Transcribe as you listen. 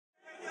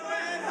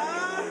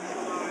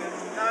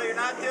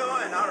not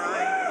doing? All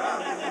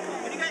right.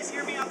 Can you guys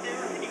hear me out there?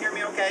 Can you hear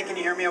me okay? Can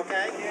you hear me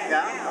okay?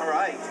 Yeah? All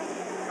right.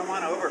 Come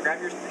on over. Grab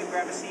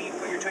a seat.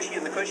 Put your tushy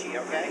in the cushy,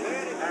 okay?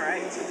 All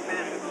right.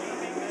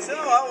 So,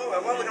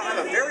 well, we don't have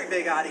a very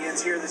big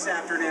audience here this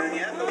afternoon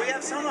yet, but we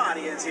have some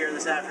audience here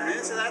this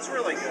afternoon, so that's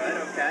really good,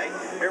 okay?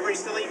 Everybody's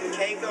still eating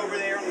cake over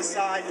there on the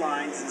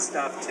sidelines and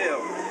stuff, too.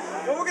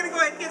 Well, we're going to go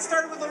ahead and get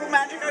started with a little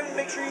magic. I'm going to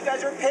make sure you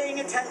guys are paying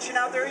attention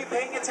out there. Are you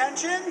paying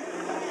attention?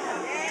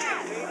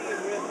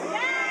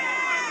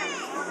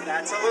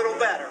 That's a little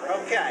better.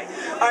 Okay.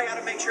 I got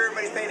to make sure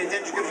everybody's paying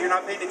attention, because if you're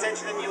not paying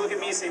attention, then you look at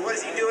me and say, what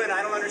is he doing?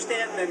 I don't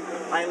understand. Then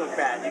I look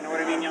bad. You know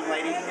what I mean, young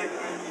lady?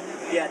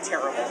 Yeah,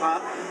 terrible, huh?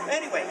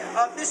 Anyway,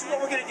 this is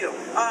what we're going to do.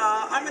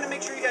 I'm going to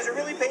make sure you guys are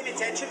really paying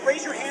attention.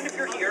 Raise your hand if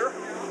you're here.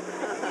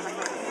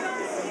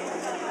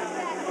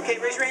 Okay,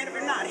 raise your hand if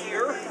you're not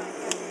here.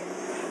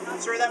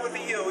 Sir, that would be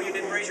you. You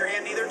didn't raise your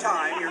hand either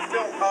time.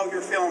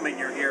 You're filming.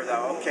 You're here,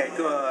 though. Okay,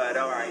 good.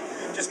 All right.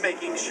 Just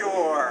making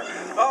sure.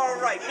 All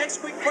right. Next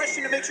quick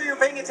question to make sure you're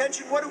paying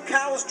attention. What do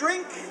cows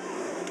drink?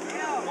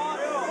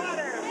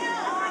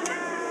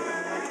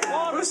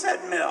 Who said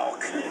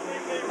milk?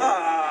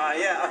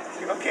 Yeah.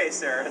 Okay,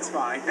 sir. That's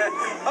fine.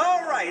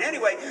 All right.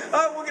 Anyway,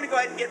 we're going to go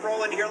ahead and get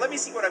rolling here. Let me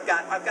see what I've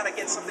got. I've got to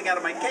get something out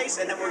of my case,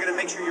 and then we're going to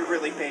make sure you're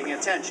really paying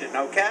attention,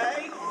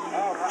 okay?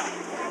 All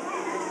right.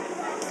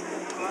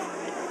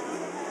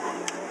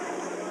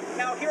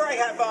 Now, here I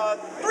have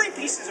 3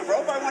 pieces of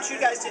rope. I want you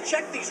guys to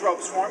check these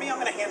ropes for me. I'm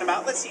going to hand them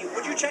out. Let's see.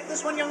 Would you check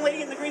this one, young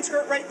lady in the green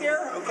skirt right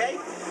there? Okay.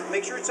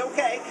 Make sure it's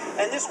okay.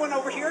 And this one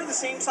over here, the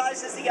same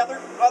size as the other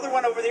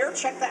one over there.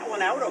 Check that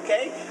one out,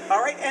 okay?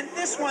 All right. And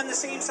this one, the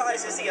same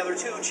size as the other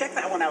 2. Check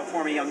that one out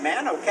for me, young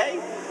man,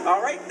 okay?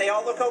 All right. They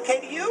all look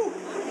okay to you?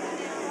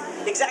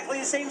 Exactly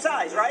the same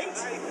size, right?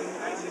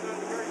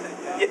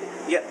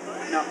 Yeah.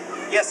 No.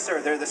 Yes,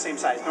 sir. They're the same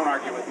size. Don't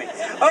argue with me.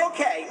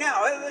 Okay.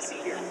 Now, let's see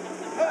here.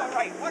 All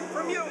right, one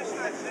from you,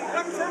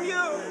 one from you,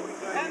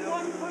 and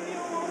one from you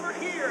over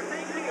here.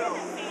 Thank you.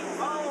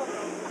 Oh.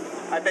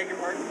 I beg your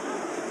pardon?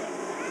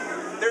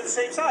 They're the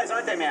same size,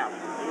 aren't they, ma'am?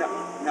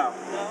 No.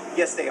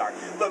 Yes, they are.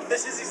 Look,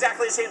 this is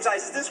exactly the same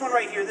size as this one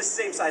right here. This is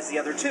the same size as the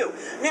other 2.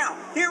 Now,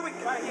 here we go.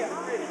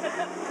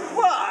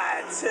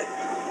 What?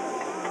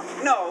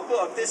 No,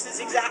 look, this is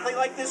exactly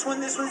like this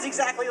one. This one's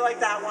exactly like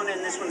that one,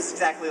 and this one's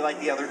exactly like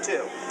the other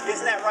 2.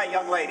 Isn't that right,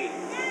 young lady?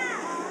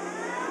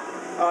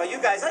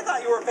 You guys, I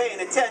thought you were paying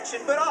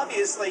attention, but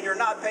obviously you're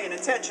not paying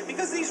attention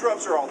because these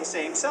ropes are all the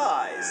same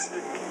size.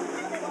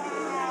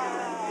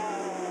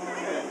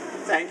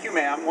 Thank you,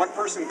 ma'am. One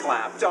person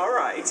clapped. All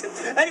right.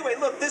 Anyway,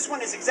 look, this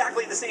one is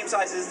exactly the same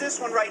size as this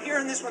one right here,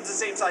 and this one's the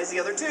same size as the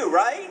other 2,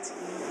 right?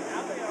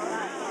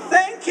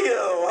 Thank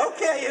you.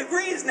 Okay, he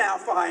agrees now,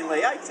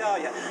 finally, I tell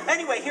you.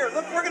 Anyway, here,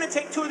 look, we're going to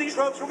take 2 of these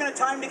ropes. We're going to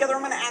tie them together.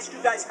 I'm going to ask you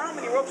guys, how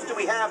many ropes do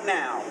we have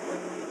now?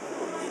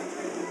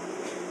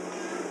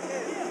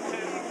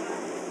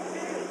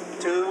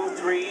 2,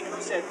 3, who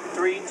said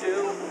 3,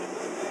 2?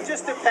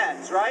 Just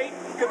depends, right?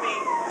 Could be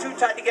 2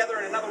 tied together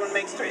and another one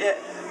makes 3.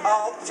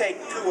 I'll take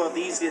 2 of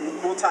these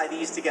and we'll tie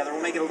these together.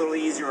 We'll make it a little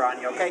easier on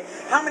you, okay?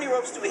 How many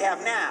ropes do we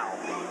have now?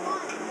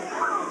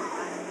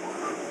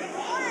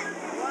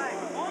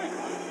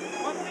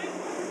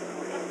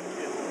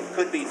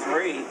 Could be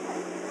 3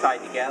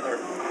 tied together.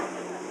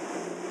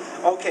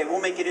 Okay,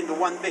 we'll make it into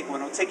one big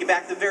one. We'll take you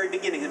back to the very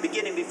beginning,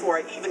 before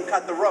I even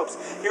cut the ropes.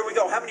 Here we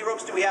go. How many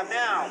ropes do we have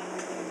now?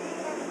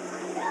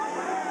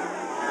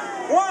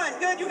 1.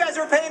 Good. You guys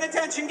are paying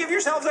attention. Give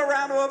yourselves a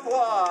round of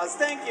applause.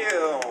 Thank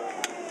you.